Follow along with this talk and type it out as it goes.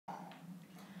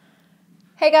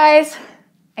Hey guys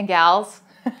and gals,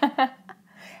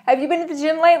 have you been to the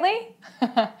gym lately?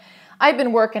 I've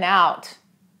been working out.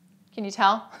 Can you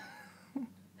tell?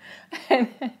 Now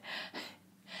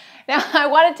I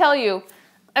want to tell you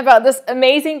about this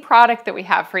amazing product that we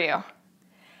have for you.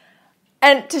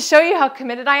 And to show you how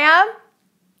committed I am,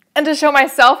 and to show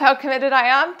myself how committed I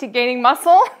am to gaining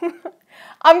muscle,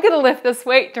 I'm going to lift this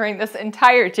weight during this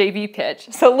entire JV pitch.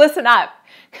 So listen up,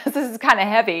 because this is kind of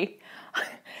heavy.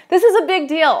 This is a big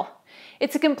deal.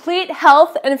 It's a complete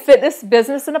health and fitness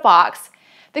business in a box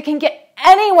that can get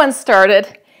anyone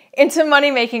started into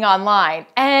money making online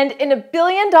and in $1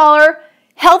 billion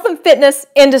health and fitness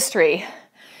industry.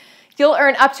 You'll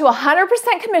earn up to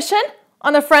 100% commission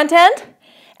on the front end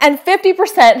and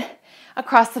 50%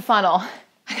 across the funnel.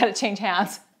 I gotta change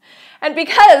hands. And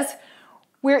because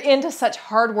we're into such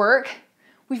hard work,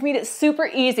 we've made it super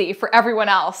easy for everyone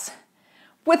else.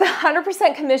 With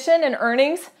 100% commission and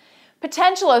earnings,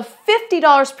 potential of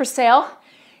 $50 per sale,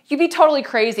 you'd be totally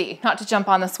crazy not to jump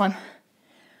on this one.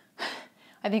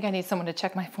 I think I need someone to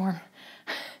check my form.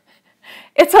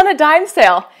 It's on a dime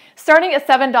sale, starting at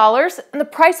 $7, and the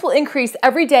price will increase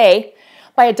every day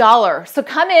by $1. So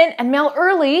come in and mail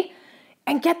early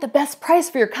and get the best price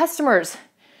for your customers.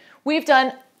 We've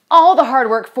done all the hard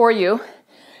work for you.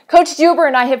 Coach Juber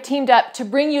and I have teamed up to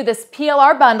bring you this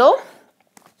PLR bundle,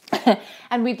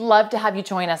 and we'd love to have you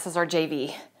join us as our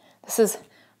JV. This is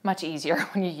much easier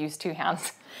when you use two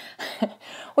hands.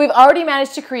 We've already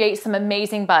managed to create some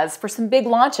amazing buzz for some big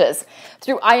launches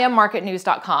through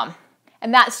immarketnews.com.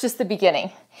 And that's just the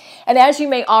beginning. And as you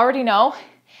may already know,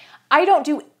 I don't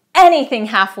do anything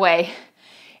halfway.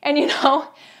 And you know,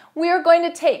 we are going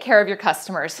to take care of your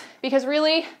customers because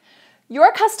really,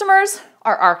 your customers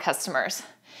are our customers.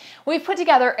 We've put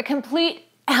together a complete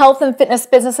health and fitness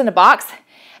business in a box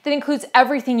that includes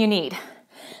everything you need.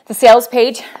 The sales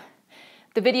page,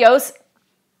 the videos,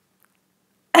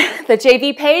 the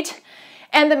JV page,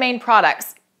 and the main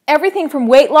products. Everything from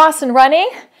weight loss and running,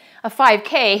 a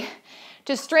 5K,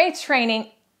 to strength training,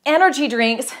 energy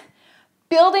drinks,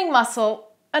 building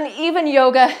muscle, and even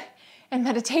yoga and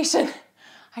meditation.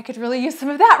 I could really use some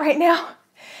of that right now.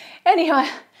 Anyhow,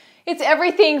 it's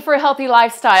everything for a healthy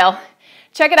lifestyle.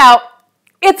 Check it out.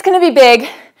 It's going to be big.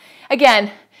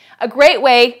 Again, a great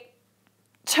way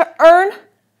to earn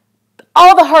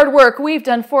all the hard work we've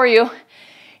done for you.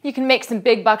 You can make some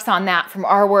big bucks on that from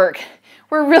our work.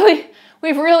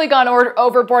 We've really gone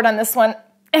overboard on this one,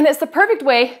 and it's the perfect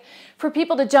way for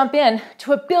people to jump in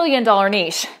to $1 billion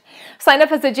niche. Sign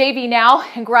up as a JV now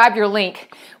and grab your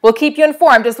link. We'll keep you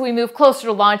informed as we move closer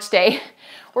to launch day.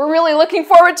 We're really looking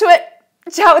forward to it.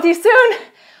 Chat with you soon.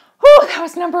 Whew, that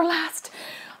was number last.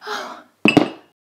 Oh.